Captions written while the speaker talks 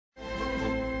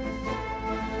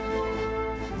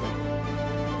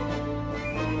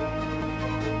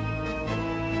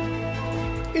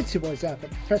It's your boy Zappa,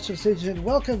 Professional Sage, and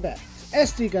welcome back to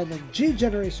SDGundam G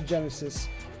Generation Genesis,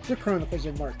 the Chronicles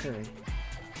of Mark Curran.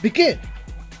 Begin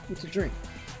with a drink.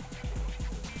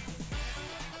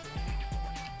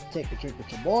 Take a drink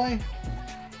with your boy,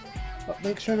 but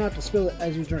make sure not to spill it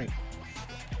as you drink.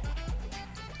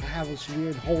 I have this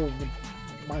weird hole in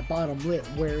my bottom lip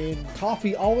wherein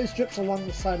coffee always drips along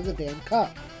the side of the damn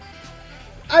cup.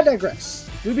 I digress.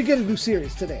 We begin a new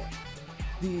series today,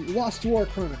 the Lost War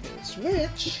Chronicles,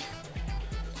 which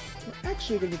we're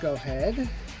actually going to go ahead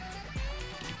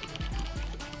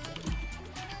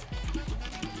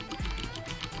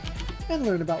and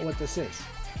learn about what this is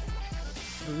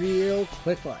real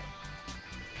quickly.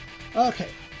 Okay.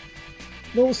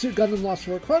 Mobile Suit Gundam Lost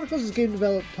War Chronicles is a game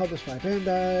developed and published by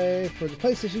Bandai for the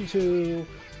PlayStation 2.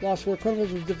 Lost War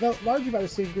Chronicles was developed largely by the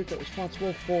same group that was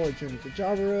responsible for Journey to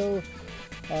Jaburo.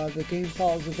 The game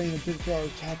follows the vein of Journey to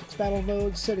Jaburo Tactics Battle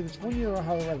Mode, setting its 1 year,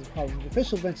 however, as part of the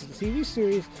official events of the TV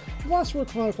series. Lost War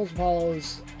Chronicles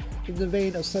follows in the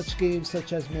vein of such games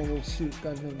such as Mobile Suit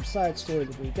Gundam Side Story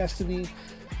The Blue Destiny.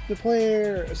 The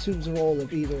player assumes the role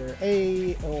of either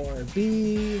A or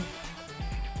B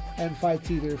and fights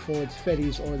either for the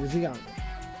Fedis or the ZEON.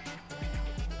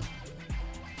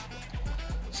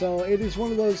 So it is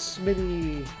one of those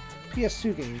mini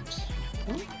PS2 games.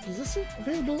 Oh, is this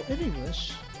available in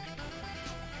English?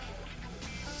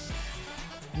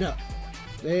 No.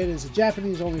 It is a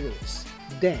Japanese only release.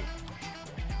 Dang.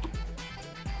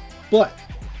 But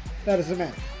that doesn't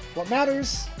matter. What matters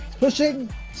is pushing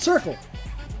circle.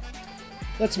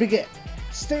 Let's begin.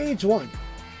 Stage 1.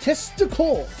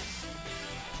 Testicle.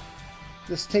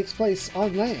 This takes place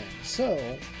on land, so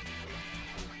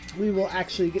we will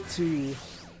actually get to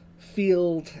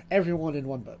field everyone in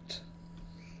one boat.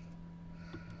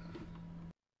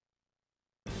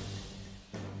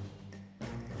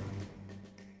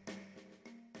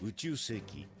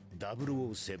 Uchu-seki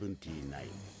 0079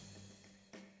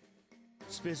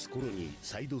 スペースコロニー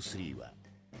サイド3は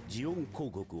ジオン公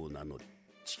国を名乗り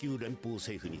地球連邦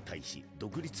政府に対し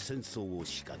独立戦争を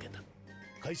仕掛けた。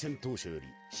開戦当初より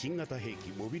新型兵器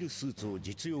モビルスーツを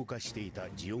実用化していた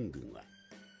ジオン軍は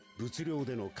物量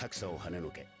での格差を跳ねの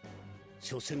け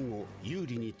初戦を有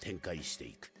利に展開して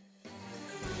いく。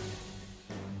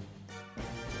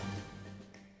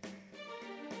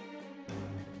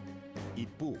一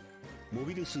方モ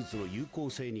ビルスーツの有効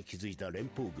性に気づいた連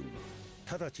邦軍も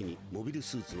直ちにモビル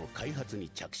スーツの開発に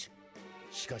着手。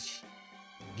しかし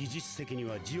技術的に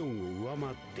はジオンを上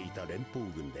回っていた連邦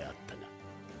軍であったが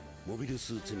モビル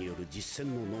スーツによる実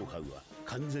戦のノウハウは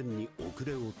完全に遅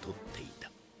れをとってい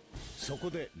た。そこ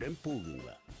で連邦軍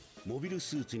はモビル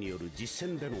スーツによる実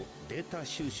戦でのデータ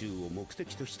収集を目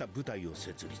的とした部隊を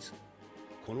設立。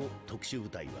この特殊部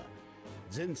隊は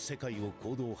全世界を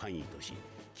行動範囲とし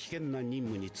危険な任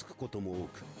務に就くことも多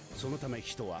く、そのため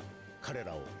人は彼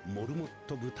らをモルモッ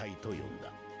ト部隊と呼んだ。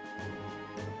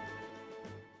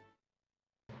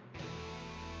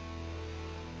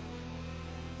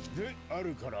であ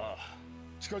るから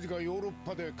近々ヨーロッ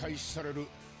パで開始される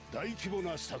大規模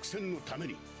な作戦のため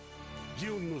にジ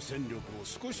オンの戦力を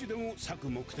少しでも割く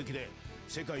目的で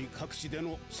世界各地で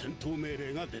の戦闘命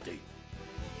令が出ている。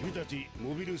君たち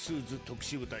モビルスーツ特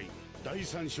殊部隊第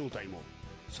三小隊も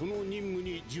その任務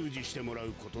に従事してもら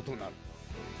うこととなる。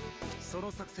その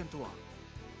作戦とは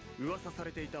噂さ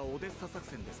れていたオデッサ作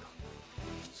戦ですか？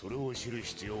それを知る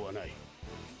必要はない。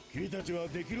君たちは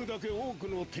できるだけ多く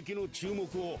の敵の注目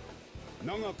を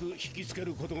長く引きつけ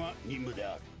ることが任務で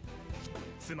ある。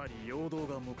つまり陽動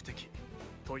が目的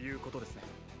ということですね、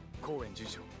公園准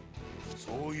将。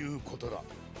そういうことだ。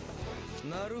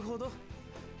なるほど。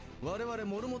我々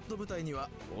モルモット部隊には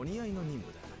お似合いの任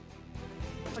務だ。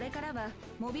これからは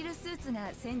モビルスーツ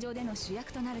が戦場での主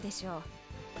役となるでしょ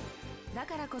う。だ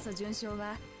からこそ准将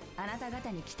はあなた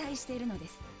方に期待しているので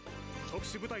す。特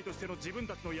殊部隊としての自分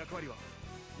たちの役割は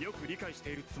よく理解し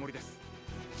ているつもりです。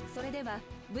それでは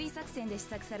V 作戦で試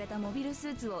作されたモビルス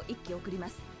ーツを1機送りま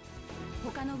す。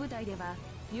他の部隊では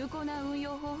有効な運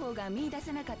用方法が見出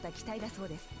せなかった機体だそう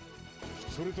です。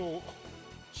それと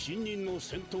新任の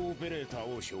戦闘オペレーター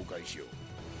を紹介しよ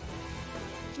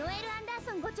う。ノエル・アンダー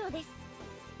ソン伍長です。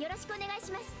よろしくお願い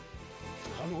します。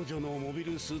彼女のモビ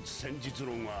ルスーツ戦術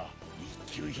論は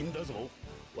一級品だぞ。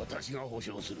私が保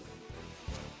証する。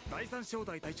第三小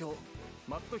隊隊長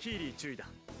マット・ヒーリー注意だ。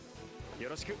よ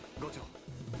ろしく伍長。は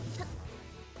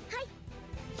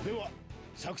い。では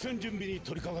作戦準備に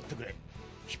取り掛かってくれ。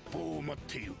吉報を待っ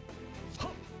ている。はっ。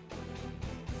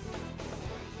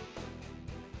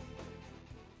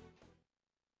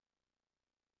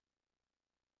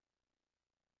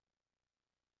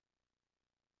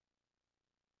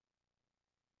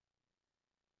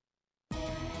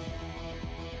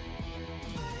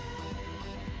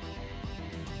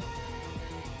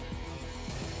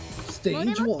Stage モル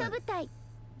モッ 1. ト部隊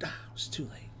Ah, it was too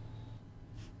late.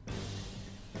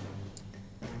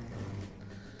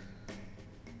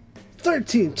 Third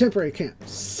Team Temporary Camp,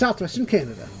 Southwestern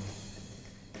Canada.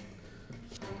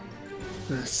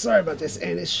 Sorry about this,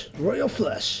 Anish. Royal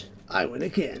Flush. I win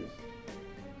again.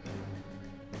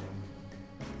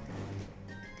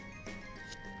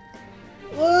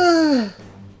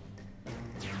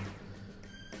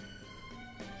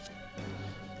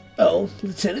 Oh,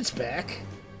 Lieutenant's back.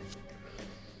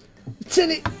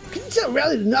 Lieutenant, can you tell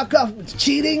Rally to knock off with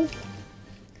cheating?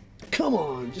 Come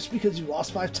on, just because you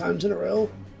lost 5 times in a row?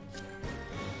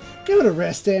 Give it a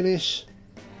rest, Anish.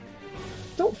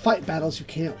 Don't fight battles you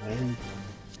can't win.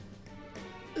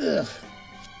 Ugh.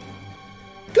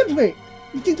 Good wait.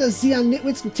 You think those ZEON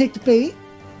nitwits can take the bait?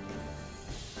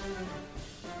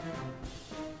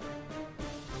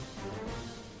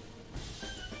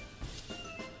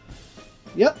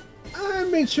 Yep. I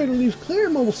made sure to leave clear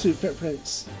mobile suit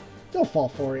footprints. They'll fall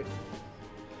for it.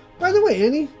 By the way,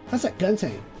 Annie, how's that gun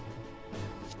tank?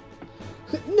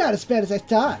 Not as bad as I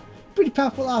thought. Pretty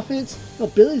powerful offense.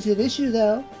 Mobility's an issue,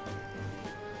 though.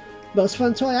 Most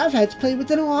fun toy I've had to play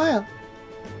with in a while.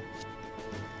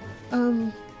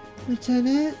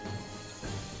 Lieutenant?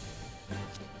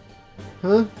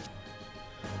 Huh?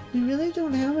 We really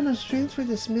don't have enough strength for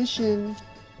this mission.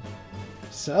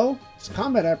 So, it's a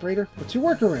combat operator. What's your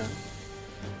workaround?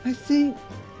 I think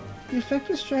the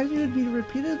effective strategy would be to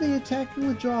repeatedly attack and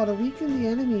withdraw to weaken the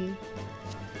enemy.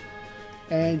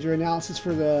 And your analysis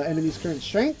for the enemy's current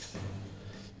strength?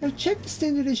 I've checked the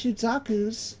standard issue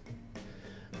Zaku's.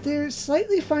 They're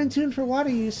slightly fine-tuned for water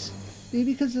use,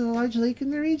 maybe because of the large lake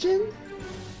in the region?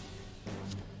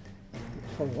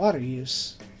 For water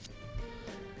use.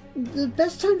 The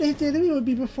best time to hit the enemy would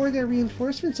be before their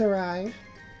reinforcements arrive.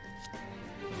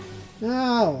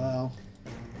 Oh well.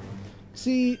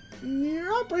 See,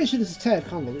 your operation is a tad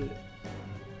convoluted.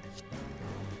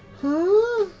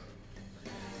 Huh?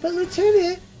 But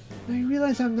Lieutenant, I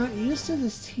realize I'm not used to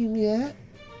this team yet.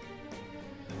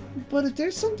 But if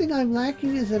there's something I'm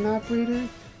lacking as an operator,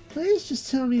 please just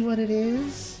tell me what it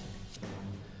is.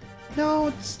 No,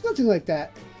 it's nothing like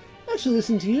that. Actually,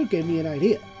 listening to you gave me an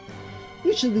idea.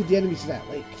 We should lead the enemy to that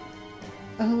lake.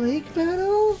 A lake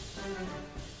battle?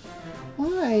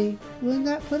 Why? Wouldn't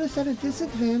that put us at a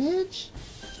disadvantage?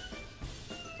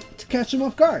 To catch them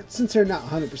off guard, since they're not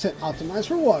 100% optimized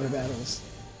for water battles.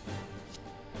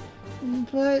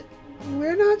 But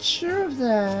we're not sure of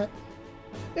that.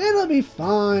 It'll be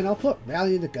fine. I'll put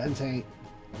Rally in the gun tank.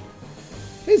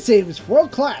 His save is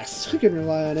world class. We can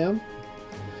rely on him.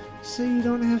 So you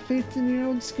don't have faith in your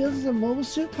own skills as a mobile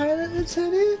suit pilot,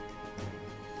 Lieutenant?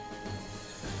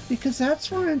 Because that's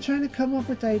why I'm trying to come up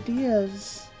with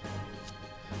ideas.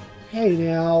 Hey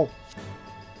now.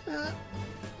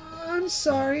 I'm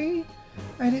sorry.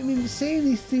 I didn't mean to say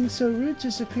these things so rude to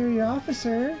a superior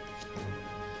officer.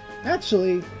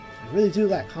 Actually, I really do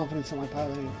lack confidence in my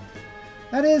piloting.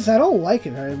 That is, I don't like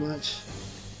it very much.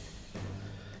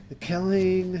 The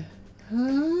killing...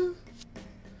 Huh?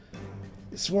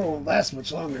 This war won't last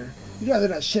much longer. You'd rather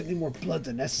not shed any more blood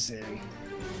than necessary.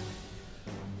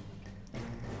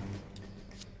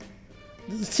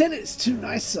 The Lieutenant is too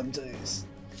nice some days.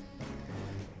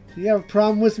 Do you have a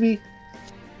problem with me?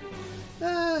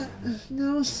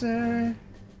 No, sir.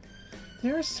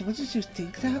 There are soldiers who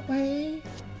think that way.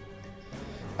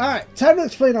 Alright, time to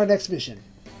explain our next mission.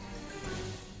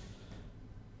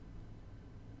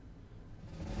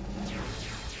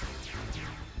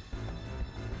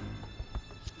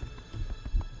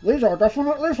 These are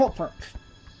definitely footprints.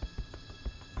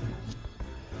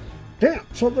 Damn,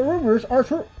 so the rumors are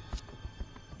true.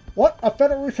 What a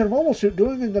Federation mobile suit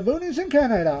doing in the boonies in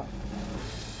Canada?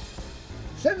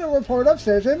 Send a report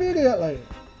upstairs immediately.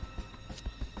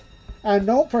 And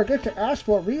don't forget to ask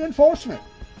for reinforcement.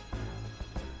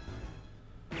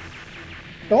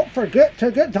 Don't forget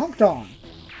to get dunked on.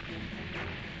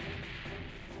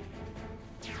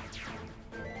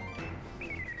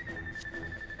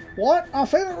 What a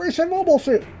Federation mobile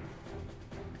suit!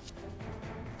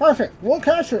 Perfect, we'll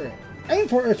capture it. Aim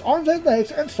for its arms and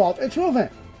legs and stop its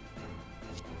movement.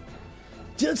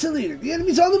 Delta leader, the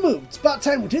enemy's on the move. It's about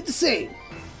time we did the same.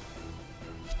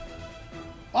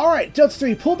 Alright, Delta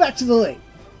 3, pull back to the lake.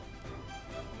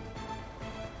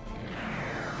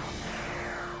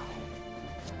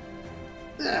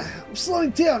 I'm slowing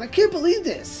down. I can't believe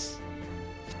this.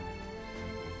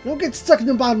 Don't get stuck in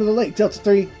the bottom of the lake, Delta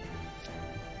 3.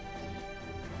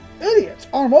 Idiots!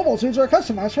 Our mobile suits are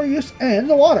customized for use in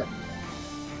the water.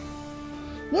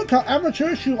 Look how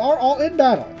amateurish you are all in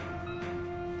battle.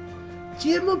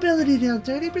 GM mobility down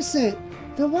 30%.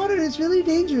 The water is really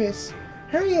dangerous.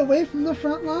 Hurry away from the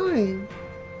front line.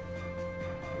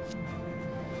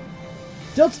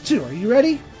 Delta 2, are you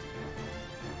ready?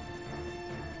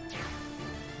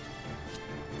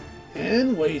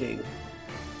 And waiting.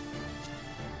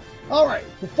 Alright,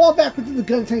 we'll fall back within the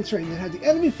gun tank's range and have the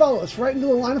enemy follow us right into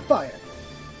the line of fire.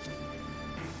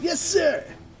 Yes, sir!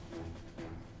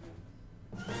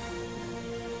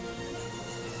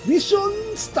 Mission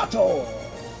starto!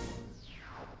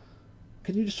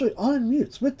 Can you destroy all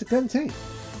mutes with the gun tank?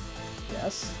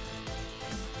 Yes.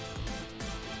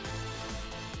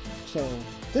 So,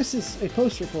 this is a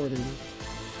post-recording,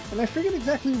 and I forget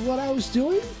exactly what I was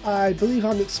doing. I believe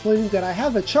I'm explaining that I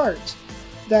have a chart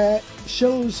that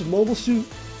shows Mobile Suit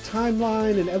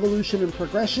timeline and evolution and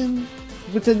progression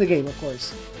within the game, of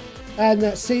course. And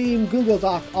that same Google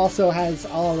Doc also has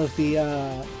all of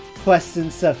the quests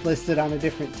and stuff listed on a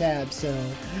different tab, so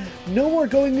no more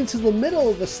going into the middle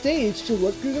of the stage to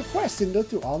look through the quests and go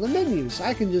through all the menus.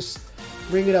 I can just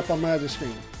bring it up on my other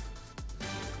screen.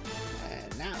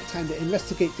 And now time to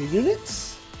investigate the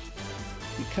units,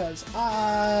 because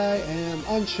I am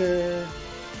unsure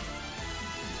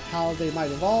how they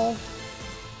might evolve,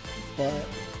 but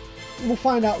we'll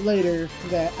find out later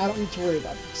that I don't need to worry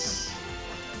about this.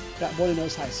 That boy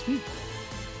knows high speed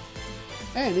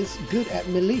and is good at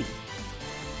melee.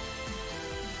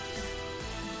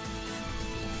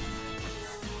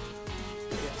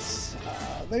 Yes,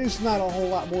 there's not a whole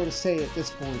lot more to say at this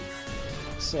point,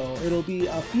 so it'll be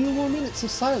a few more minutes of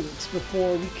silence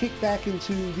before we kick back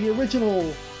into the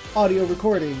original audio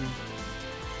recording.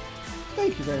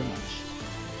 Thank you very much.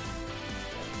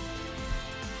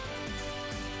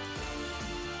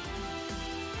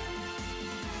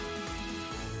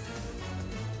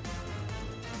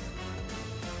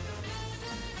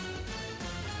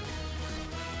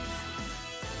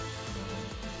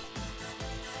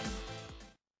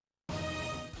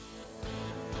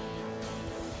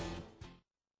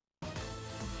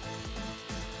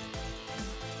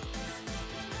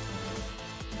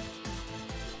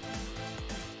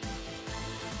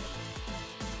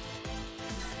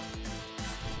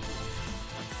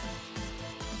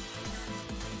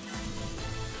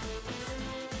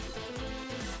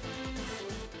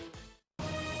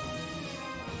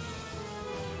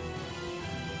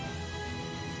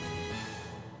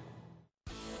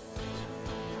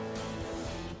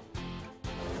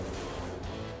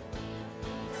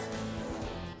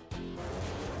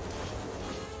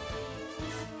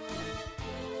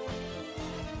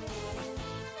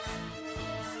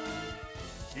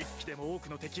一機でも多く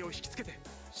の敵を引きつけて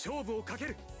勝負をかけ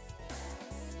る。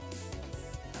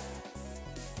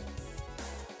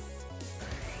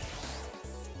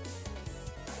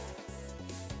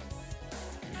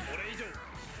これ以上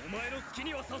お前の好き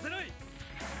にはさせない。し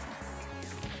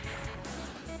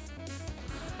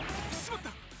まっ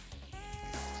た。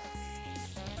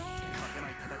勝てな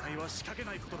い戦いは仕掛け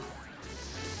ないことだ。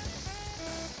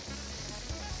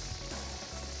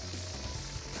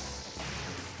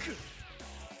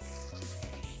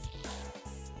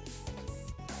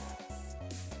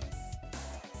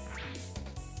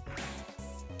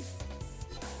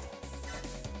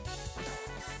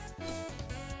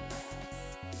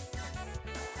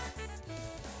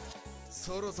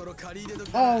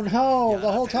Oh no,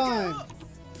 the whole time!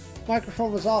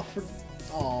 Microphone was off for...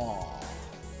 Aww.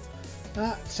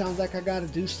 That sounds like I gotta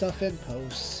do stuff in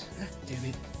post. God damn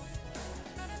it.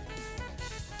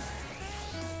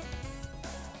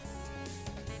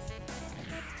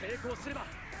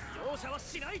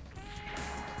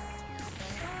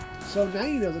 So now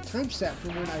you know the timestamp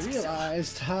from when I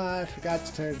realized I forgot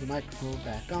to turn the microphone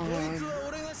back on.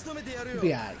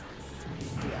 Be alright.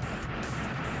 Yeah.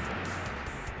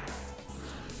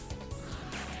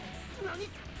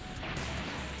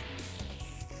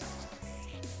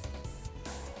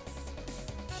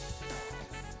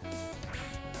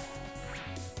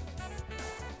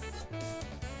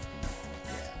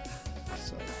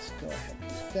 So let's go ahead and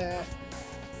do that.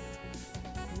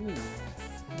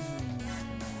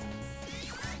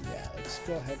 Yeah, let's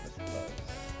go ahead with both.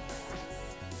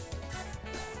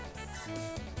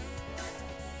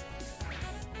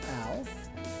 Ow.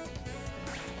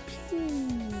 Pew.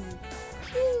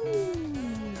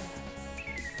 Pew.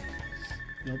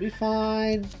 You'll be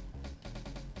fine.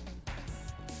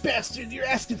 Bastard, you're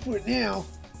asking for it now.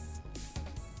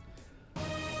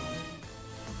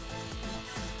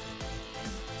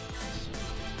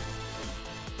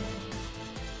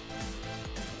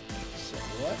 So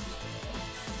what?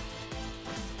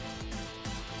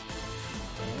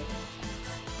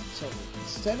 So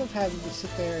instead of having to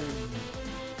sit there and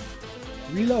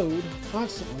reload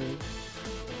constantly,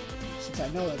 since I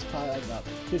know that's probably like about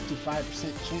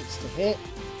 55% chance to hit.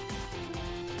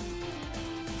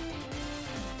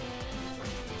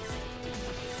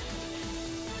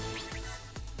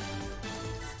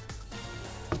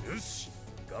 Yoshi,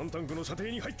 ガンタンクの射程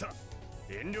に入った。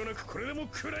遠慮なくこれでも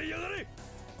食らいやがれ。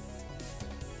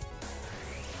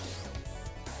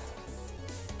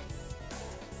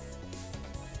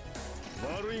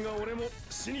悪いが俺も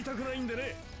死にたくないんで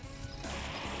ね。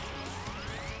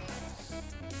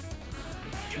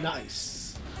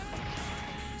Nice.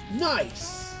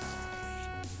 Nice.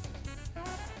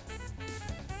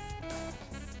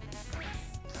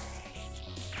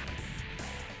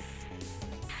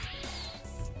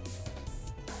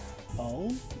 Oh,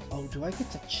 do I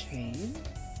get to chain?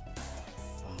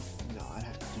 Oh, no, I'd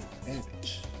have to do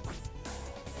damage.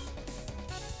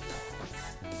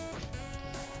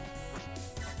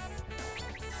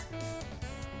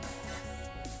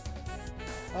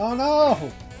 Oh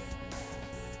no!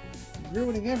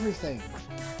 Ruining everything.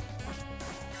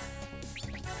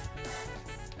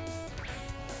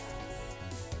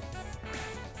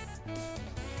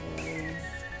 Okay.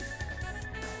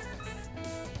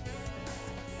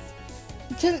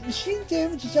 Lieutenant, machine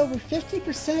damage is over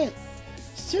 50%.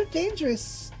 It's too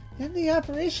dangerous. End the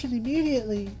operation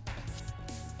immediately.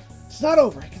 It's not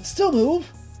over. I can still move.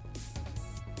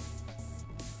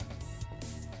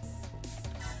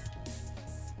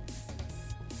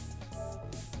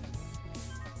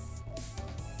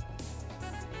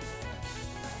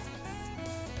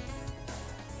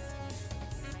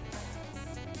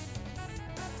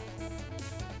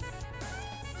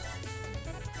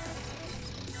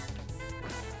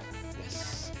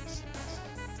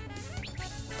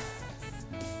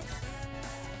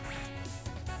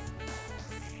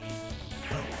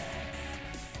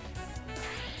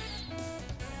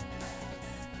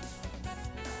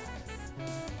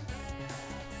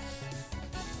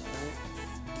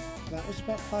 That was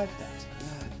about 5,000.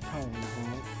 Probably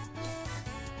won't.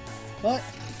 But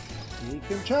we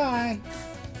can try.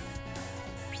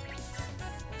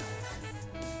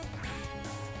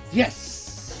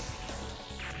 Yes!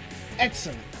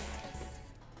 Excellent.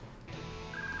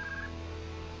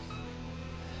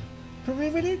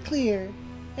 Perimeter clear.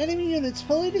 Enemy units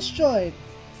fully destroyed.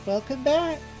 Welcome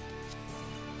back.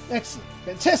 Excellent.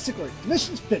 Fantastic work. The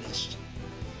mission's finished.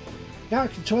 Now I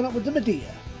can join up with the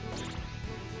Medea.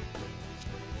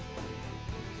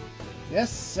 Yes,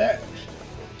 sir.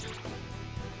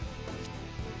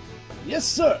 Yes,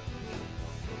 sir.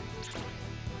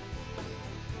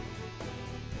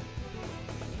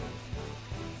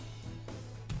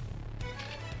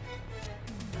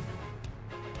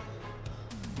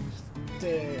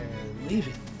 They're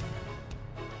leaving.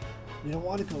 We don't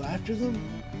want to go after them?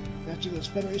 After those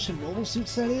Federation mobile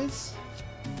suits, that is?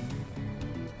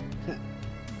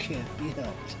 Can't be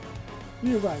helped.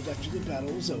 We arrived after the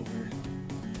battle was over.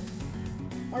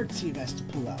 Our team has to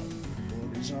pull out.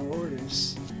 Orders are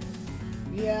orders.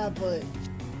 Yeah, but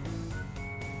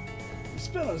the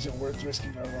spell isn't worth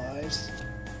risking our lives.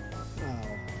 Oh.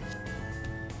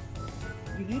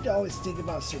 You need to always think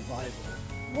about survival.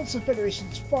 Once the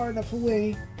Federation's far enough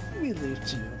away, we leave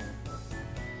too.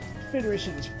 The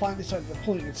Federation has finally started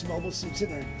deploying its mobile suits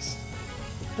in earnest.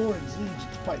 The Foreign's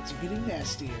Legion's fights are getting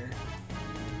nastier.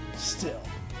 Still,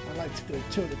 I'd like to go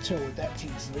toe-to-toe with that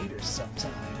team's leaders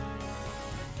sometime.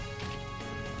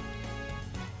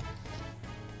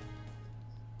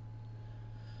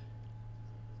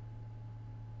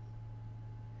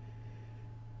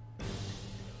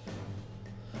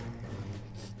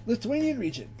 Lithuanian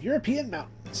region, European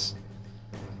mountains.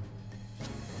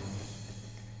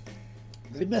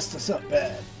 They messed us up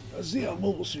bad. A ZEON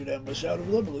mobile suit ambush out of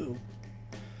the blue.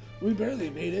 We barely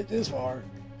made it this far.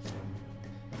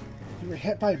 You were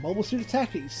hit by a mobile suit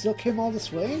attack and you still came all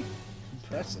this way?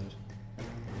 Impressive.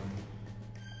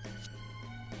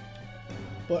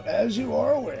 But as you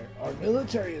are aware, our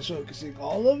military is focusing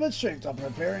all of its strength on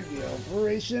preparing the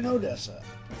Operation Odessa.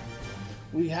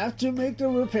 We have to make the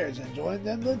repairs and join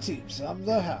them the team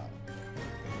somehow.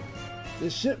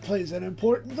 This ship plays an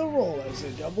important role as a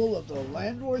double of the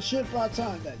land warship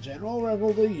baton that General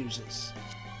Revelda uses.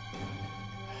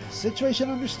 Situation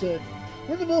understood.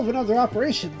 We're in the middle of another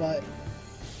operation, but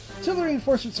until the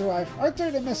reinforcements arrive, our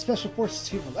 3rd MS Special Forces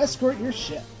team will escort your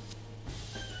ship.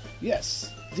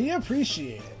 Yes, we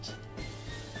appreciate it.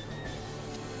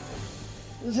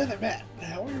 Lieutenant Matt,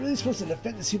 are we really supposed to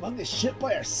defend this humongous ship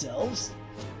by ourselves?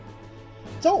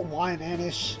 Don't whine,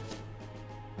 Anish.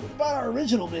 What about our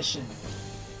original mission?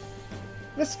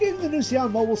 Investigating the new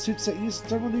ZEON mobile suits that use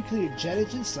thermonuclear jet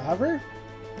engines to hover?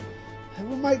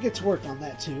 We might get to work on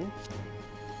that too.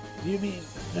 You mean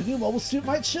the new mobile suit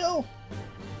might show?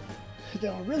 If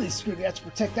they were really screwed, they have to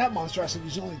protect that monstrosity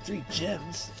using only 3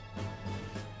 gems.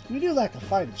 We do lack a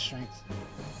fighting strength.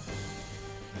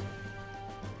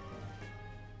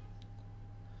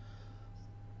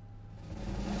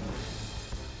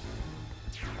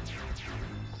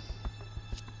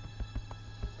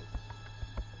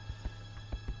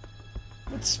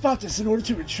 Let's spot this in order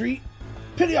to retreat.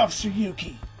 Petty Officer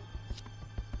Yuki.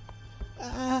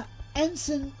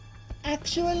 Ensign,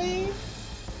 actually?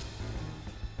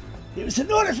 It was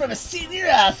an order from a senior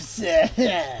officer.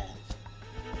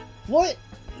 What?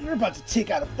 You're about to take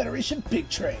out a Federation big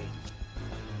train.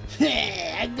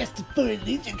 I guess the Foreign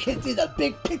Legion can't see the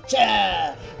big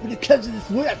picture when it comes to this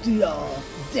war after y'all.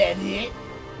 Is that it?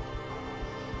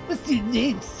 What's your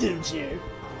name, soldier?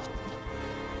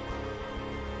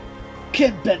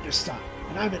 Ken Benderstein,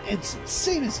 and I'm an ensign,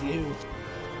 same as you.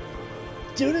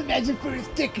 Don't imagine for a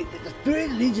second that the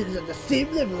Foreign Legion is on the same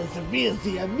level as the real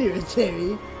ZEON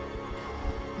military.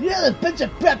 You're all a bunch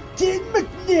of profiteering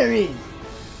mercenaries!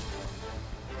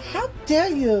 How dare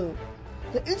you!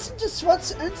 The ensign just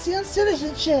wants to earn ZEON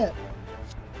citizenship!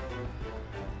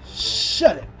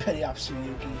 Shut it, Petty Officer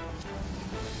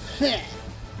Yuki.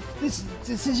 This is a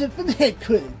decision from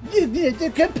headquarters. You need to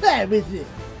comply with it.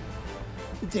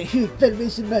 It's a huge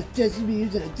Federation must be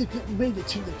used in a different way to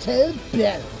turn the tide of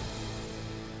battle.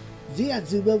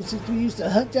 ZEON's new mobile system used to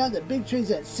hunt down the big trains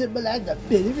that symbolize the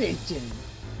Federation.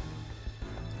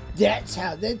 That's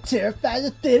how they terrify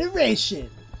the Federation.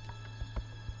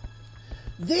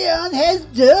 ZEON has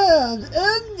done!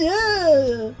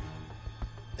 Oh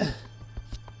no!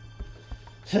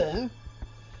 Huh?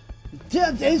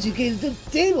 Tom's educated the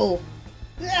table!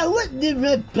 I wouldn't even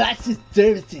run boxes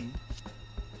servicing.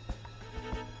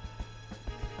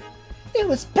 It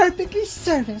was perfectly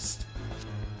serviced.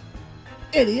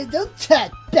 Idiot, don't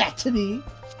talk back to me!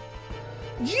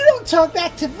 You don't talk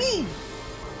back to me!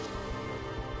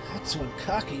 That's one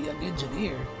cocky young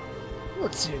engineer.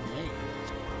 What's your name?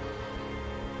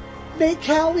 May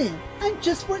Cowan. I'm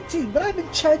just 14, but I'm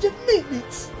in charge of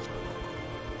maintenance.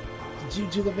 Did you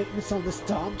do the maintenance on this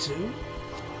Dom too?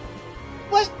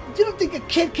 What? You don't think a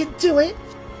kid can do it?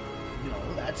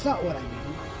 No, that's not what I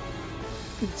mean.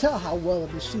 You can tell how well a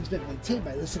machine's been maintained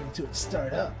by listening to it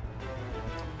start up.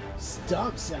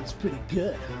 Stomp sounds pretty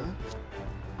good, huh?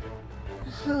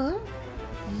 Huh?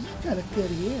 You've got a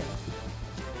good ear.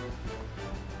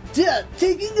 Done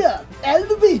taking up! Out of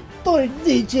the way, Foreign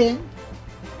Legion!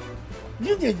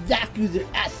 Junior Zaku's are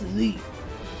obsolete.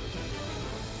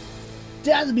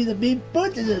 Time to be the main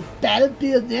force of the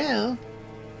battlefield now.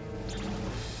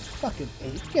 Fucking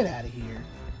ape, get out of here.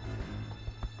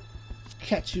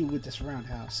 Catch you with this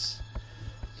roundhouse.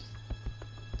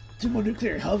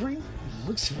 Thermonuclear hovering?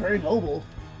 Looks very mobile.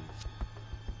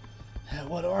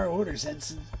 What are our orders,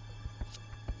 Ensign?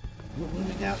 We're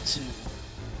moving out to...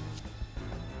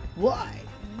 Why?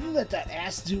 You let that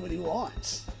ass do what he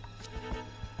wants.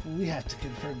 We have to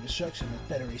confirm destruction of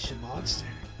the Federation monster.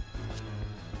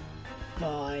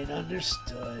 Fine,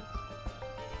 understood.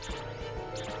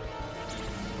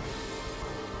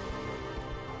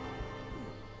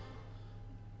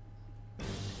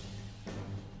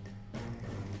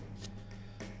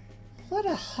 What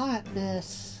a hot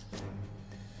mess.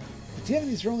 The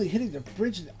enemies are only hitting the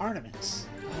bridge and the armaments.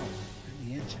 Oh, and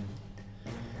the engine.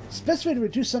 It's the best way to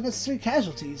reduce unnecessary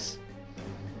casualties.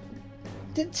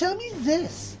 Then tell me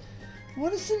this.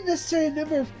 What is the necessary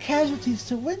number of casualties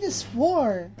to win this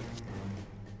war?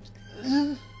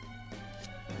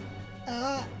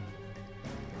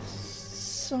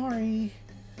 Sorry.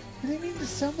 I didn't mean to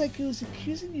sound like I was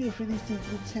accusing you of anything,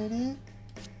 Lieutenant.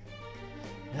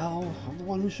 No, I'm the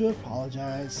one who should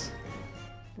apologize.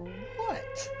 For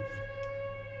what?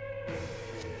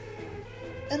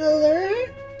 An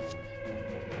alert?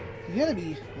 The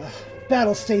enemy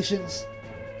battle stations.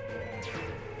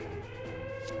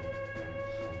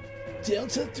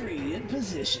 Delta 3 in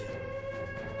position.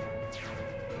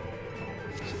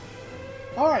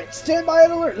 Alright, stand by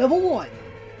at alert, level 1.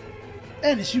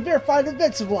 Ennis, you verify the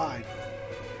defensive line.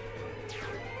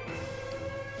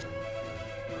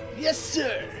 Yes,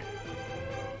 sir.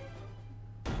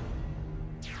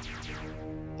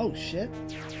 Oh, shit.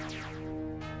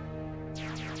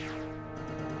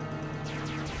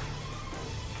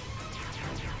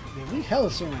 Man, we hella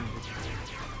surrounded.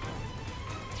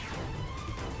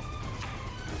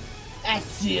 I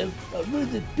see him. A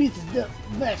ruthless beast is not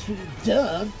match for the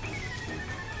dumb.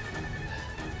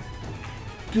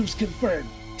 Goose confirmed.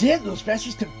 Damn, those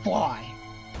bastards can fly.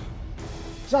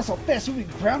 It's also a fast-moving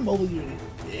ground mobile unit.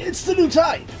 It's the new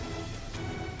type.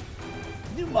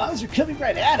 New models are coming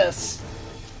right at us.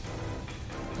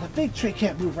 The big train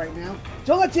can't move right now.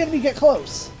 Don't let the enemy get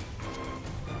close.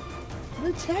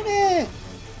 Lieutenant!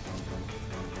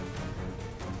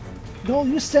 No,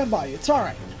 you stand by. It's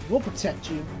alright. We'll protect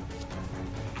you.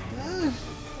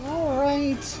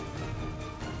 Alright.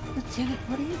 Lieutenant,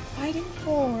 what are you fighting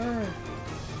for?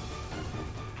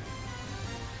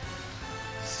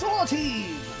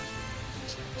 Sortie!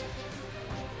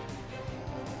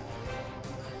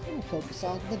 We'll focus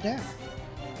on the down.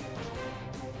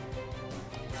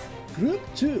 Group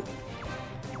 2.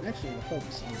 Actually, we'll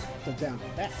focus on the down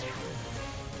and back.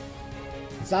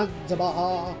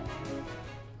 Zanzibar.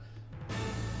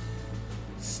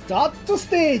 Start the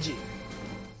staging.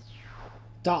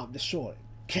 Dom destroy.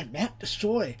 Can Matt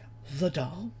destroy the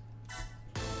Dom?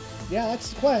 Yeah, that's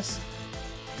the quest.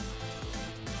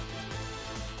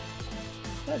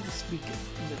 Let's speak it.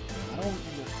 No, I don't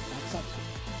know. That's not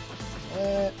true.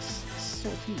 Let's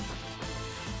sort you.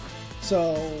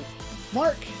 So,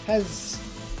 Mark has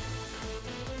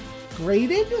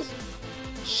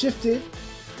shifted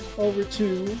over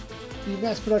to the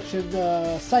mass production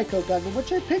Psycho Gundam,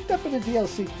 which I picked up in a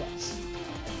DLC quest.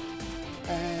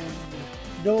 And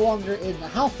no longer in the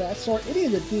Hellfest or any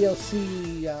of the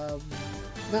DLC,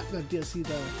 not the DLC,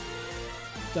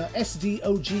 the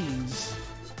SDOGs.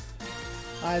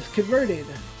 I've converted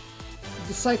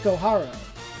the Psycho Haro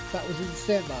that was in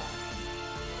standby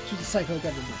to the Psycho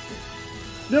Gundam upgrade.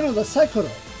 No, the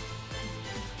Psychoro.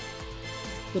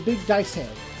 The big dice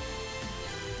head.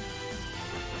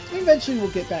 Eventually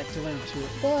we'll get back to learn to it,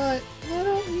 but why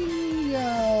don't we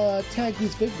tag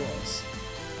these big boys?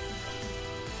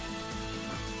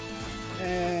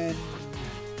 And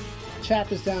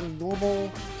Chap is down in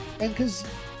normal, and because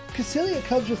Cassilia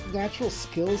comes with natural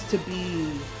skills to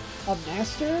be a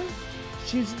master,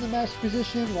 she's in the master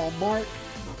position, while Mark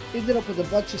ended up with a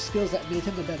bunch of skills that made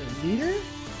him a better leader.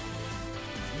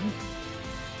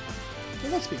 So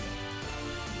let's begin.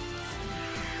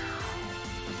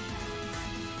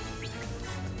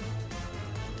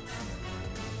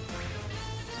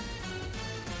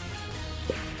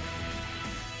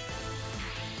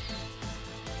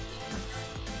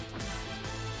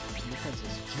 Because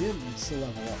this gym needs to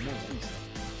level up more easily.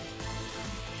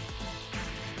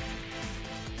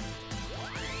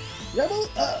 Level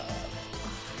up!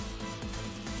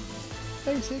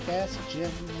 Basic ass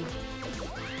gym.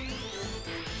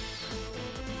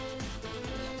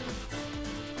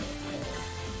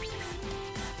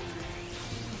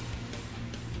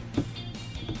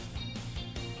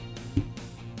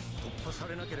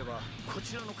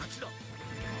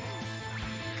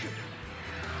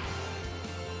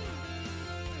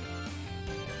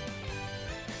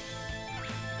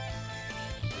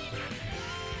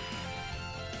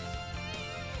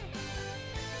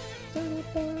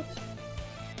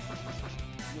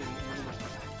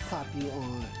 Pop you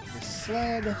on the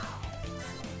sled.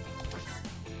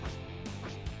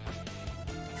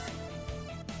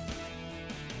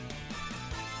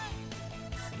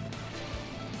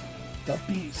 The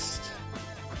Beast.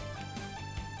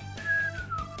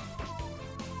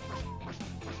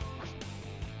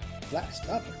 Blast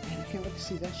up. Man, I can't wait to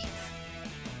see that shit.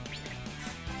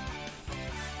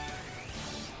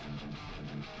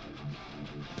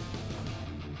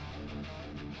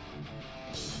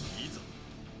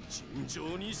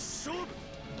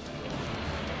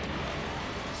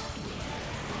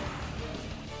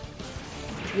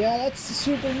 Yeah, that's the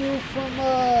super move from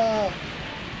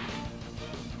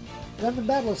Gundam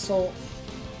Battle Assault.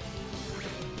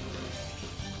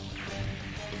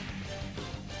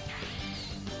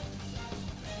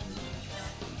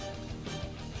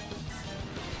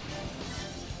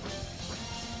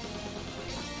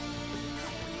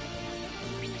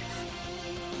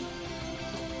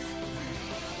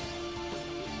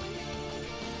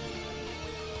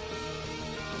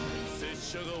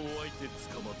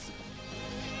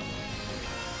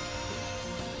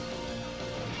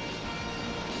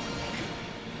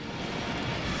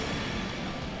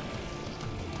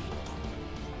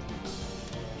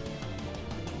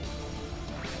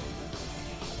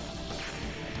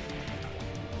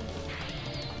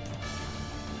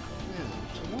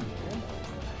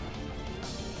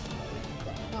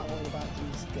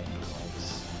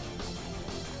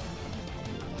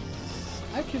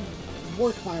 I can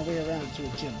work my way around to a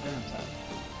gym downtime.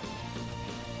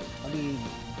 I mean,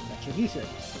 that's what he said.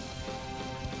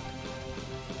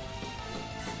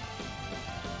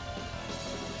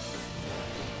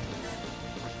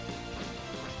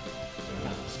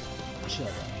 Chill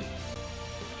out.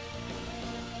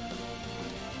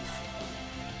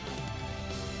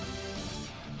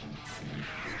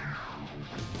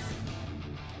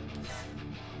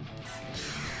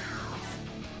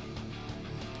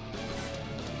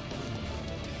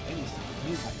 Anything,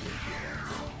 you might be here.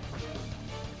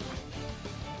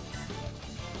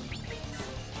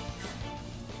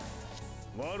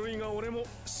 悪いが俺も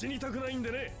死にたくないん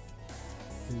でね。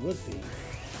 He would be.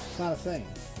 It's not a thing.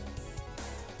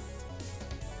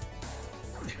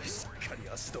 しっかり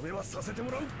足止めはさせて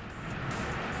もらう。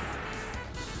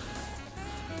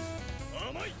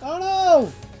甘い。 Oh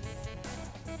no!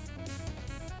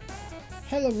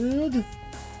 Hello, rude.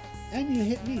 And you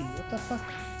hit me. What the fuck?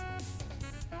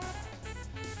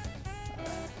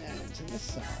 And to this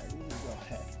side, we will go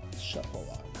ahead and shuffle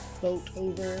our boat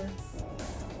over.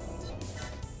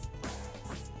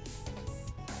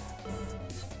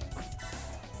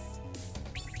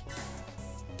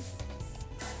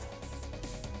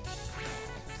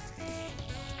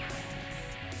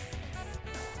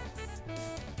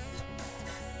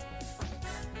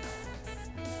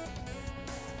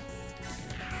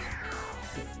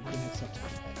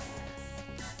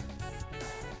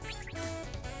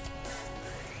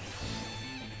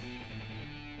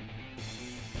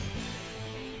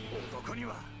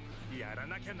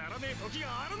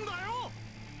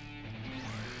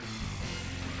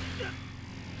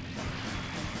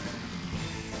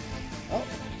 Oh,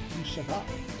 you shut up.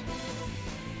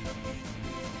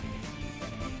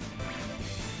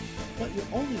 But you're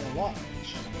only a large.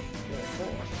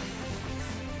 Therefore.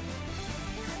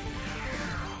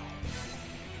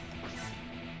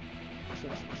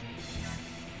 Shut up.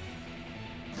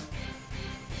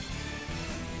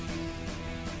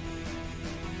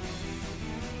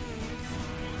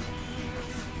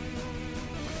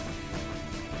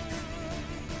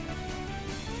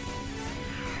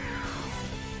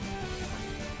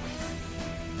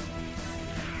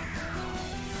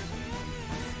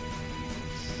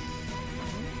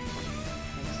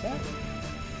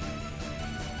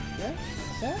 Yeah,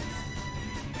 what's that?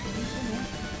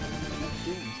 Keep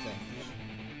doing this thing.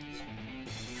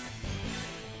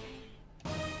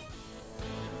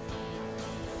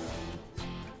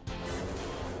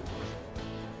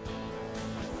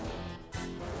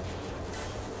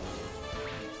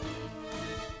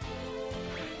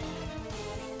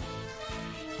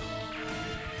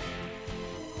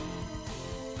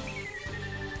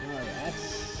 Oh, yeah, that's...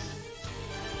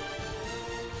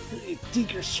 Who do you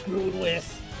think you're screwed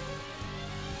with?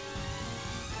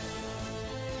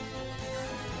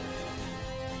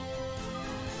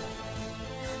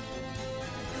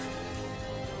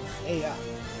 AI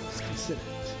is considered.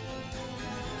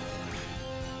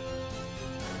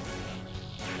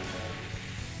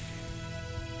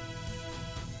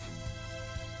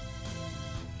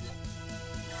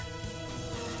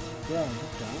 Well,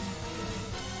 done.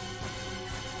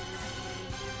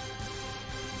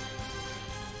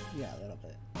 Yeah, a little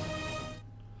bit.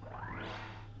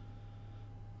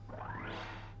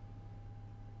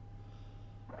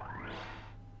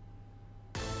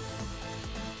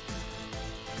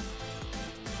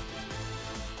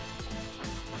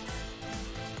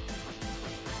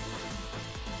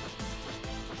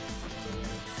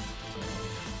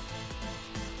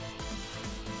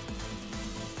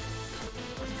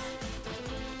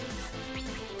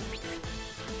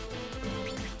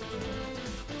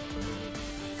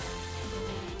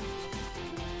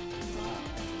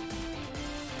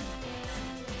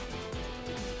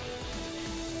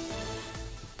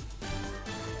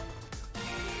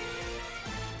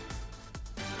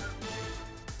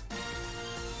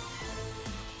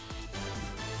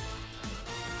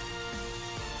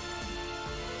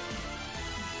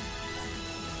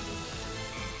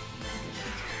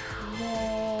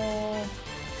 No.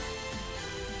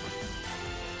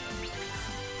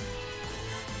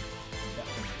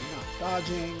 Definitely not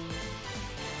dodging.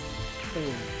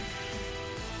 Boom.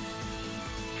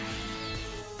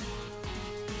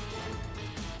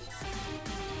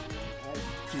 How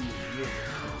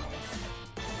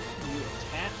do you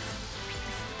attack?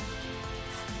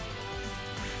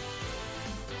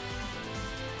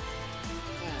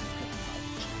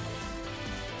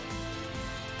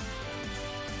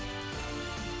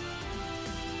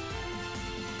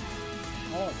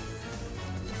 Oh.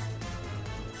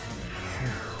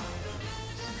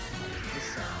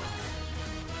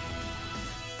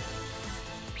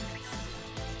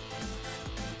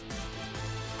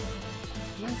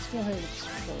 Let's go ahead and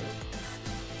explore it.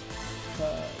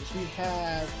 Because we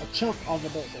have a chunk on the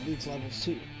boat that needs levels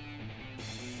 2.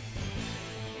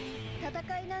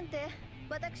 戦いなんて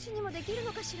私にもできる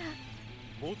のかしら。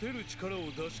持てる力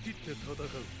を出し切って戦う。オッケ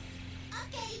ー、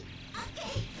オッケー。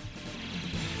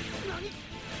何？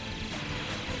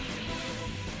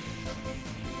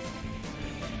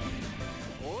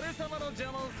俺様の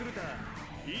邪魔をするか。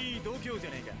いい度胸じゃ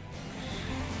ねえか。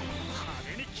派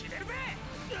手に決めるぜ。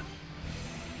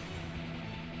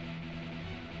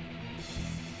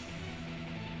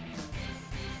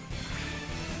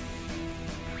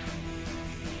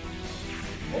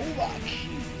Fuck.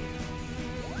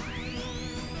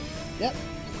 Yep.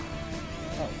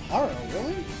 Oh, Haro,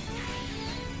 really?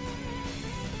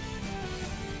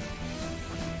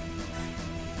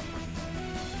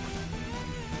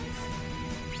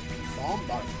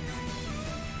 Bombard.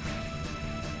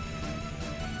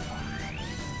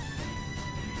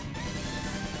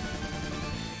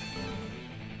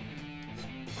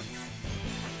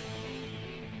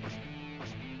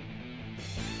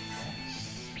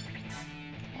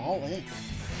 All in.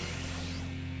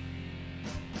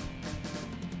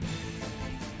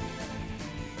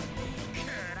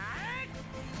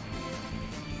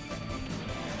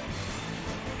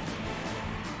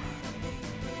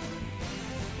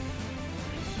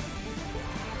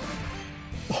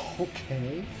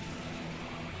 Okay.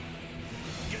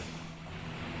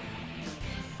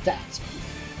 That's cool.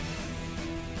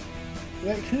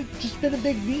 Well, it could have just been a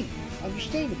big knee.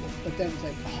 Understandable. But then it's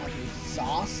like, oh, the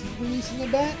exhaust is releasing the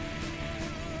bat?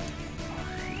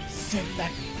 Send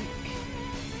that peak.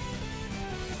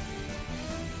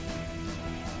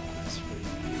 That's for you.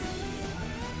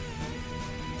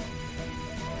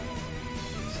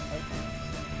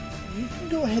 You can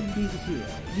go ahead and be the hero.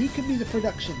 You can be the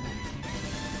production man.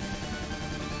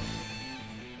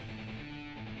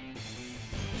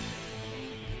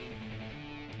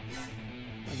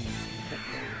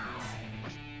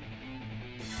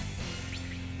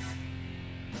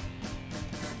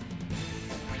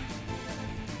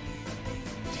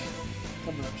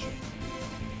 Coming up short.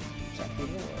 Exactly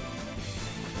the word.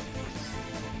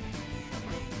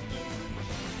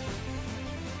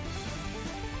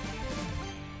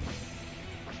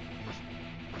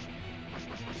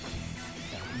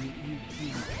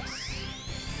 You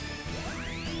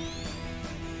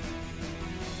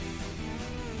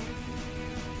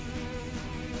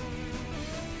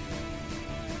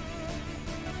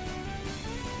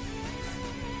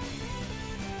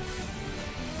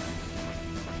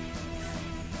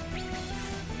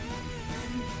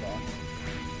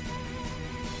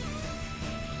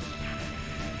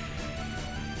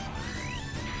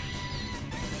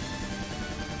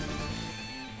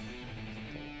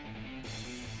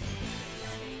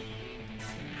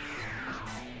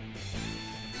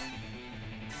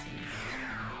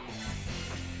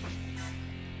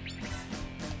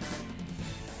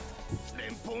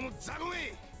ザゴ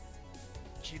メ、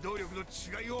機動力の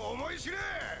違いを思い知れ。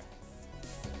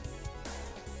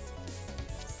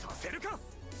させるか。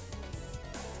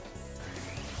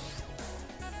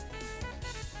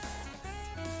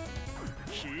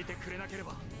聞いてくれなけれ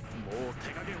ばもう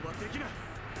手加減はできない。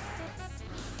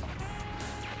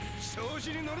調子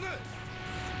に乗るな。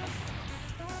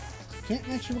 can't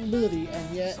match your ability,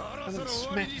 and yet I'm gonna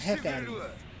smack the heck out of you.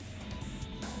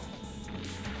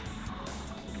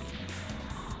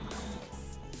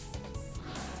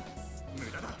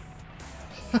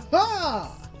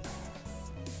 Ha-ha!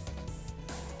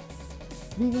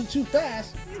 Moving too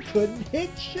fast, you couldn't hit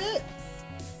shit!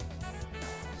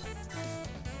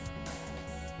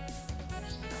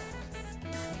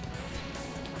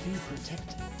 Be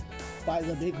protected by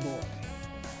the big boy,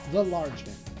 the large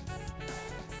man.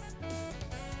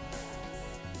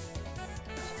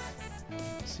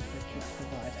 Let's see if I can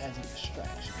provide as a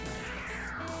distraction.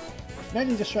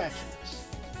 Many distractions.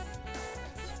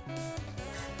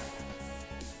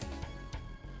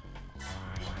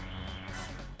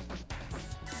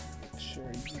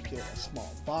 Get a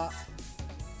small bot.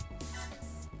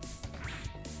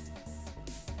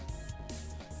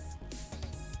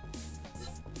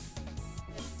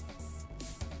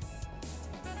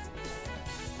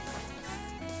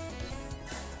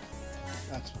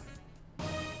 That's fine.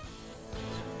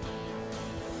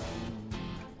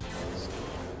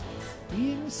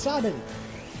 Inside it.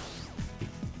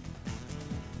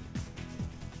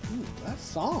 Ooh, that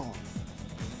song.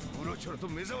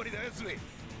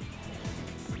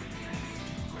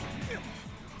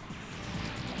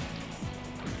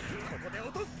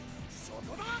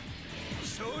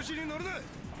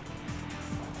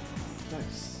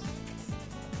 Nice.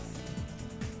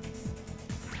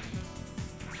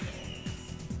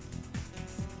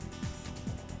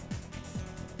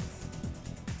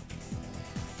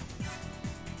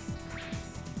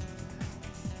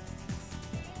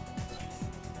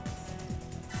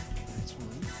 That's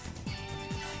fine.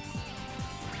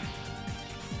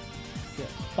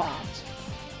 Get bopped.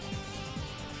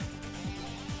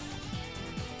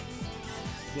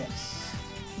 Yes.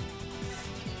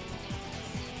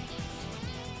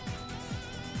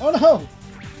 Oh no!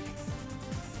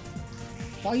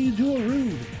 Why you do a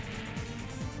rude?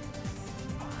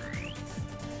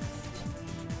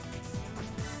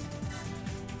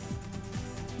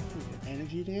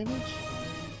 Energy to damage?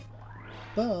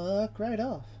 Fuck right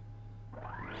off.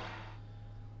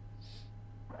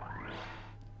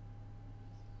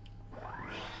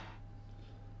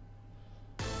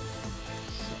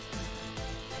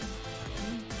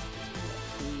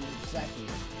 Exactly.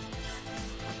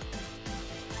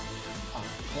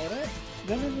 Hotter?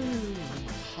 No.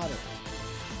 Hotter.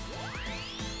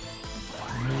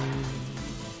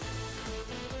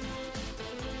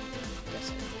 Guess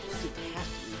I didn't have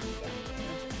to do that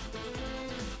there.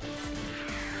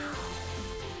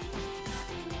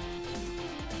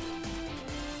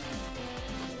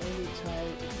 Only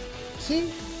type. See?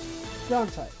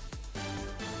 Ground type.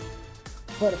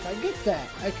 But if I get that,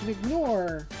 I can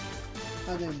ignore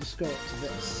and then just go up to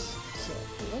this. So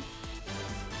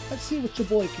let's see what your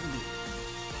boy can do.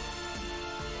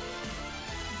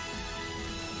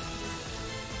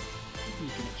 You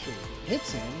can make sure it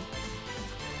hits him.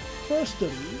 First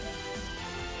W.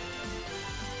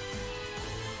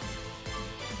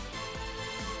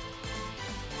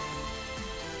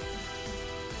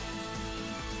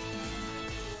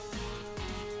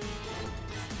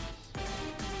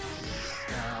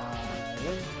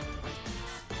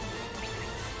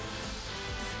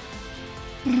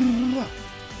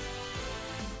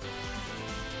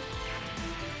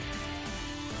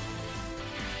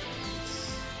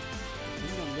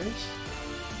 Numbers.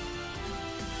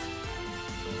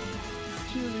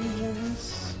 2 regions.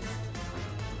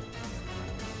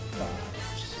 5.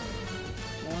 So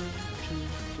 1, 2,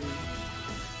 3,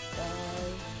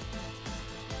 5.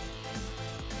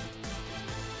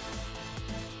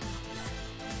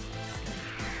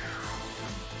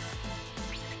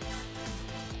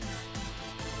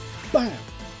 Bam!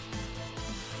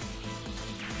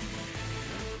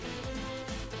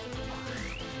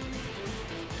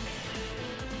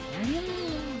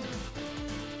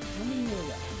 How many are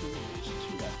left? There's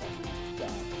 2 left.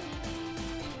 Got it.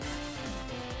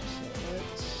 So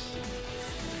let's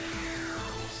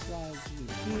slide you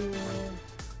here.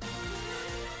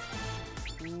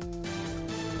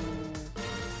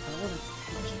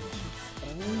 I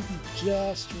want to be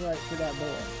just right for that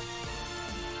boy.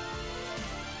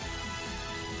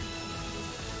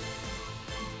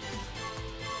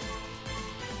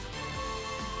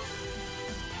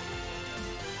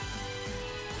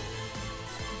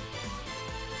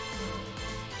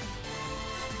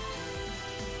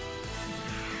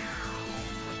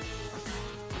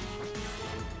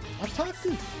 I've talked to.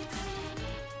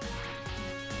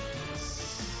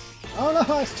 Oh no,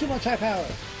 it's too much high power.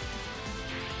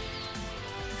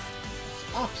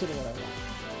 It's opposite of what I want.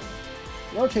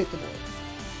 Rotate the board.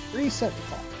 Reset the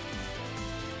clock.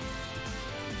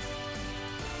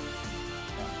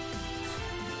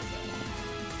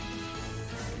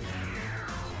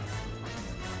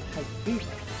 Hyper.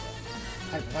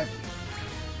 Hyper.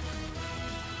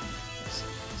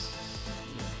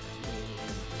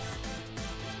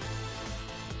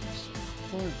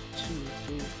 1, 2,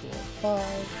 3, 4, 5.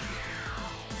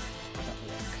 That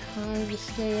will kind of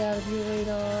stay out of your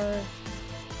radar.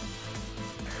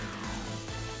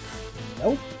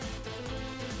 Nope.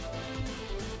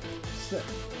 So,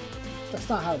 that's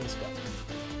not how this goes.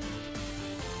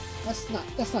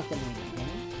 That's not the main thing.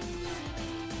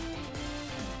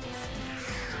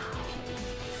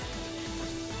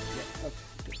 Yeah, okay,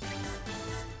 good.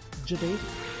 Jadaid.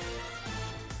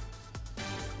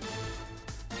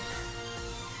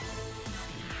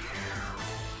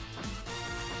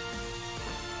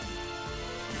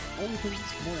 Only because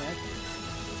it's more accurate.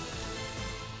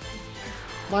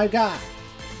 My guy.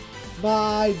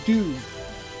 My dude.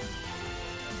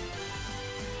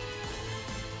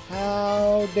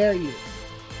 How dare you?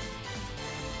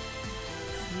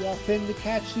 You all finna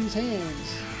catch these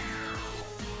hands.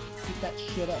 Keep that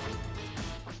shit up.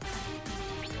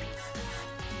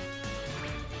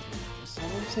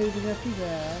 Someone saving after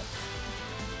that.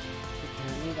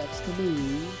 Apparently that's the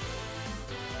move.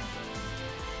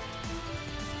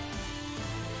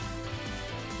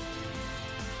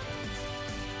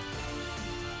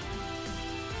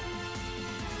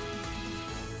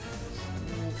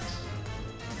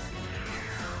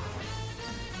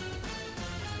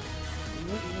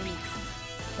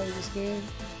 This game.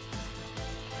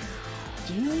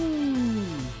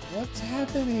 Dude, what's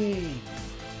happening?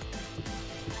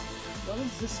 What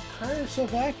is this curse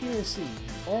of accuracy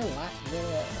or lack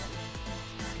thereof?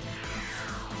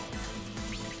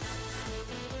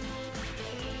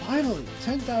 Finally,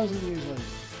 10,000 years later.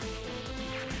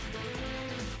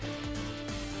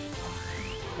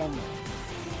 One more.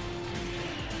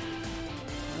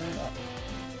 Turn up.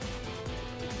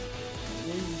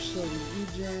 Maybe you slow the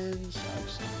regens. I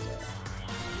just have to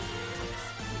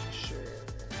make sure.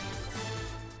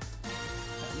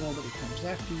 Nobody comes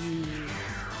after you.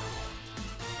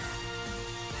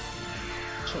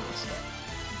 Chill stuff.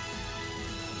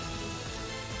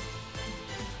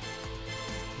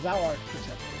 Thou art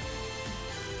protected.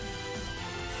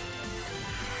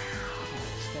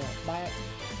 Step back.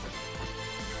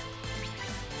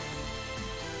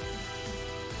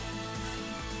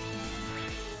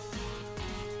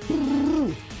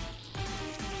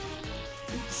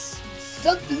 It's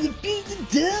something to be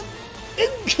done.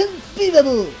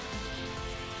 Inconceivable.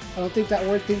 I don't think that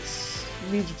word means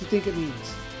what you think it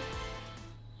means.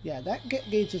 Yeah, that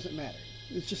gauge doesn't matter.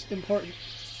 It's just important.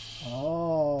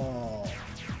 Oh,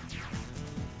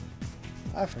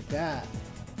 I forgot.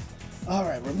 All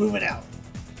right, we're moving out.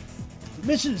 The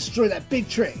mission is to destroy that big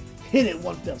tray. Hit it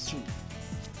one fell swoop.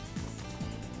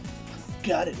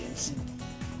 Got it, Ensign.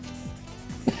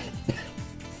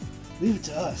 Leave it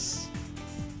to us.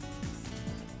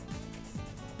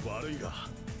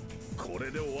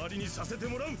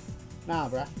 Nah,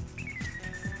 bruh.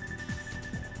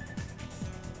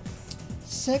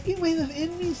 Second wave of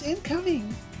enemies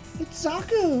incoming. It's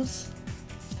Zaku's.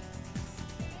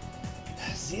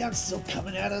 ZEON's still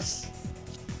coming at us.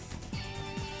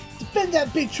 Defend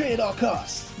that big tray at all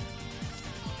costs.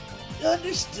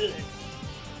 Understood.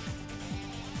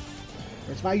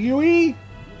 Where's my UE?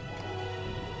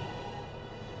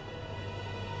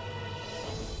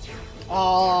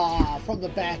 Ah, from the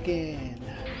back end.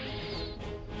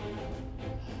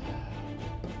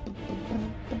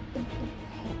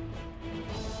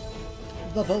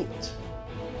 The boat.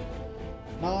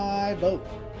 My boat.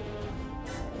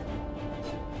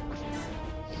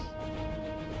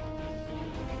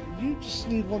 You just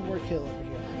need one more kill over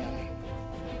here, guy.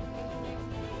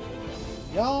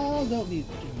 Y'all don't need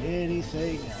to do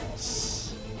anything else.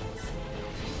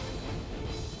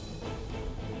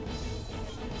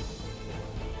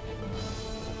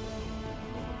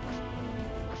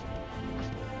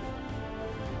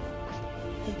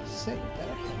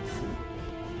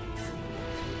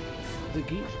 The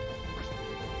gear.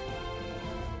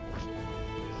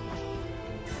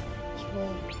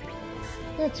 Well,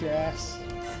 that's your ass.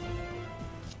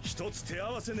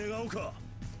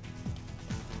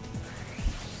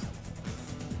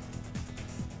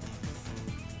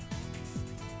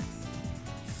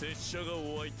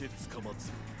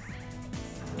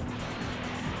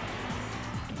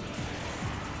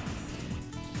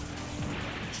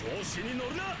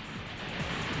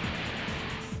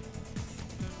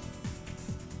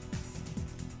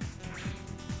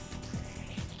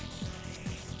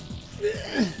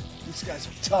 These guys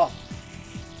are tough.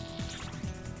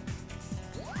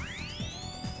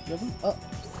 Level up.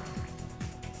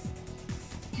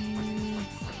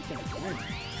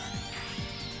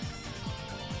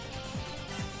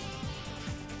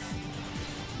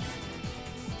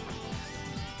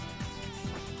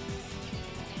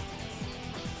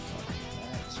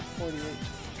 That's 48.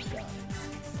 Got it.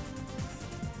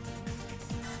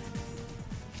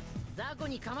 雑魚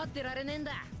に構ってられねえん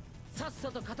だ。さっ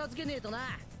さと片付けねえと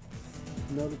な。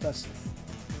No to dust.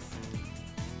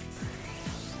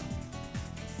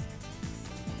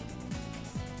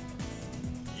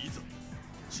 いざ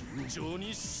尋常に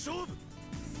勝負。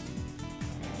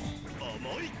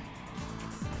甘い。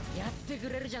やってく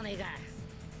れるじゃねえか。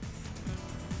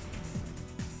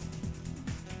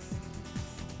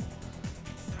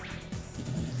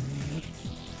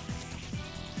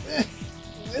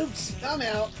Oops, I'm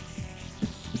out.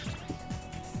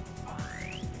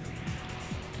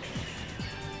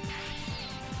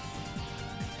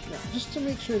 Just to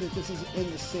make sure that this is in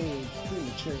the same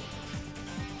premature.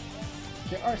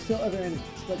 There are still other enemies,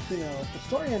 but you know, if the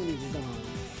story enemies are gone,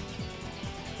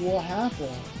 we'll have one.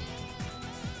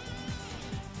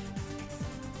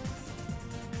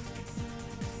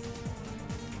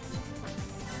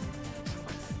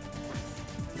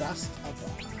 Last of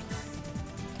all.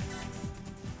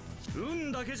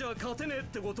 運だけじゃ勝てねえっ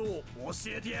てことを教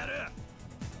えてやる。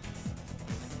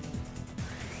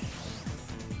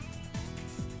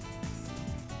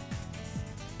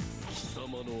貴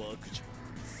様の悪事、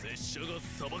拙者が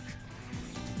裁く。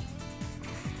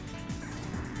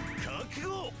覚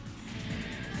悟。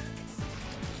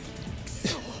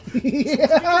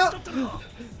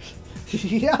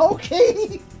Yeah,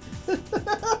 okay.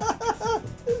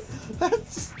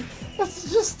 That's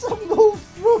just a move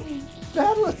from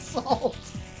Battle Assault.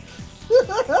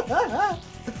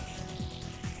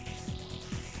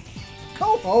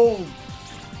 Go home,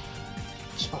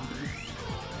 Char.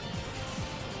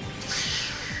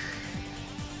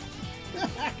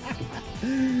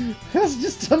 That's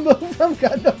just a move from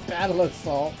Gundam Battle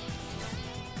Assault.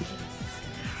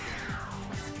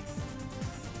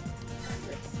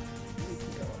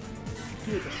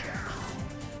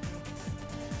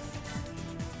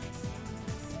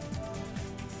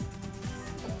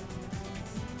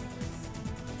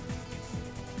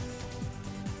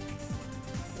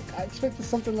 I expected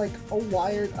something like a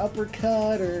wired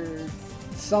uppercut or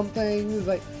something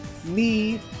like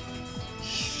knee.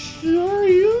 Sure,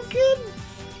 you can.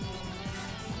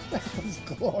 That was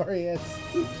glorious.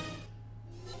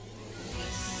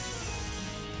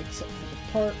 Except for the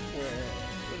part where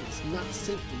it is not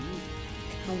safe for you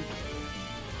to counter.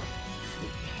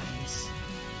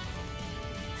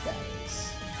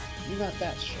 Guys, you're not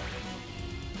that strong.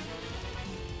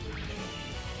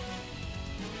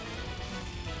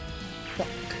 Fuck.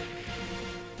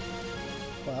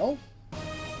 Well.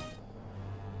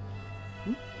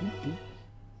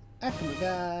 Akuma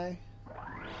guy.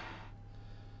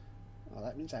 Well,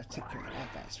 that means I have to take care of the bad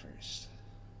guys first.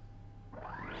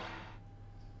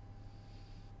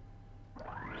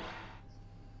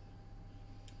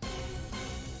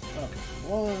 Okay,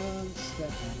 one step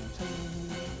at a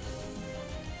time.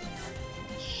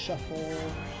 Shuffle.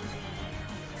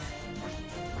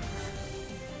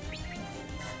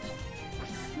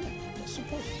 Yeah, that's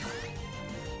support.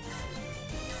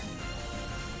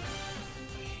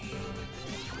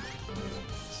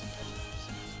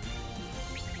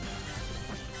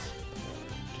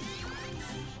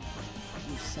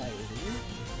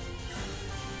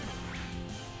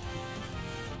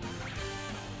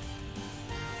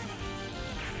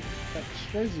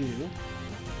 Extras you.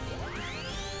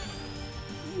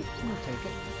 I'll take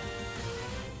it.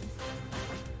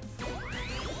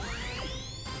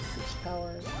 This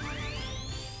power.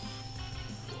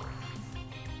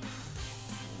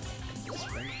 This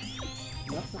one.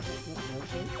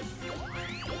 Nothing.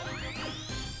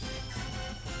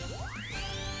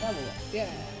 Level up. Yeah.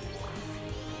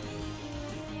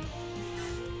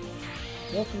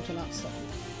 Welcome to not sucking.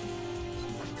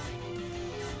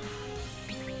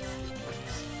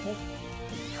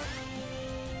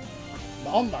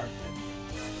 Bombardment.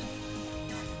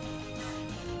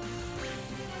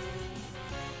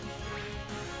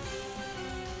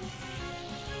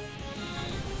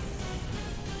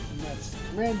 And that's the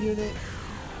command unit.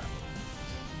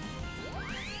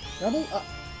 Double up.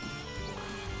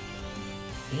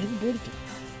 And good.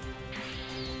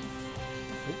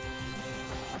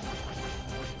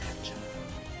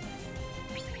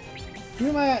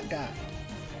 Do my guy.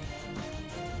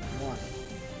 One.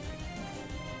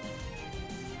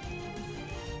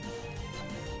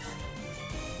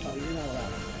 Oh, you're not allowed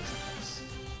to rise this.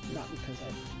 Not because I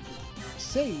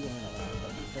say you aren't allowed,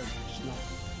 but because you're just not.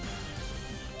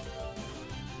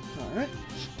 Alright.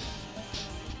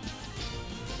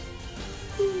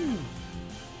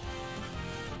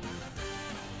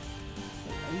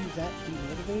 Are you that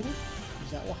demotivated?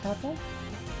 Is that what happened?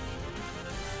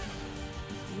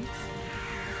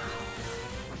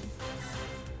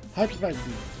 Hypervise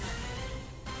beam.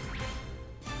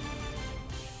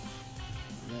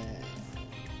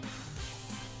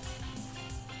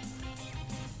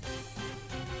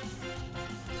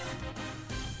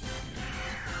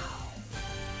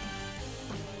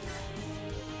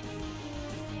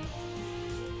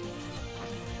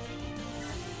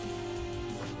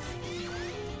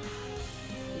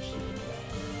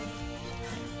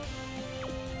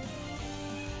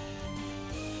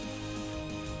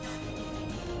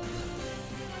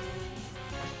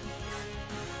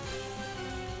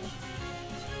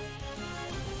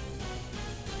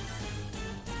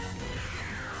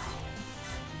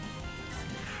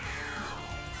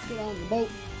 Get on the boat.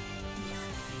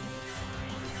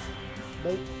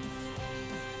 Boat.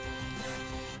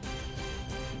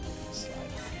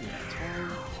 Slide through that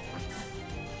time.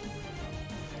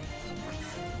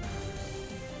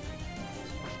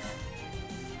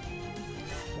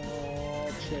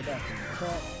 All chill back in the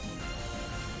truck.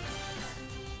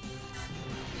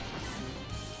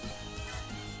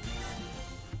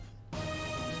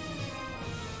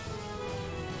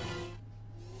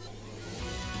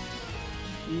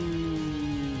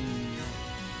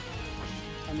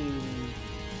 I mean,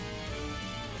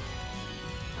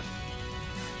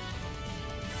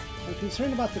 I'm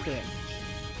concerned about the damage.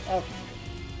 Okay.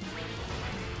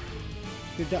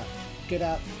 You're done. Get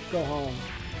out. Go home.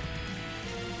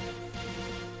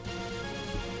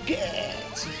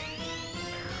 Get!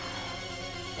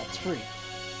 That's free.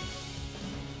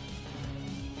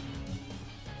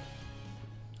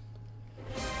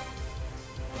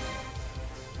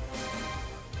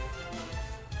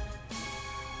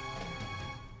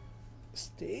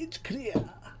 Stage clear.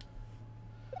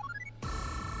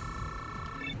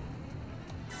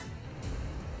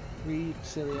 Read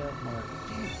Celia Mark.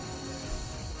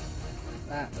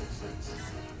 That makes sense.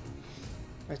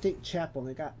 I think Chap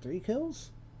only got 3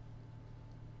 kills.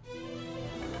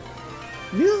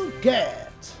 New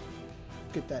get.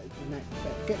 Get that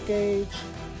get gauge.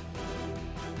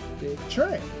 big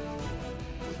tray.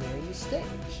 Clearing the stage.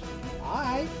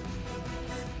 Alright.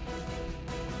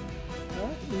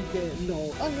 Alright, we get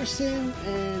Noel Anderson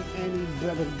and Annie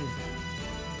Brevin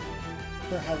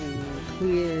for having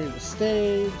cleared the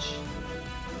stage.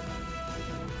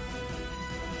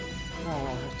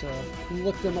 I'll have to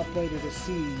look them up later to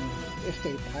see if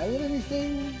they pilot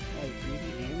anything. Like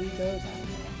maybe Annie does? I don't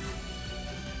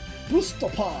know.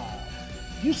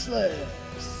 Boostopod!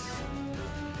 Useless!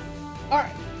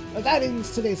 Alright, well, that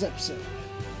ends today's episode.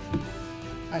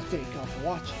 I thank y'all for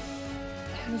watching.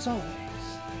 And as always,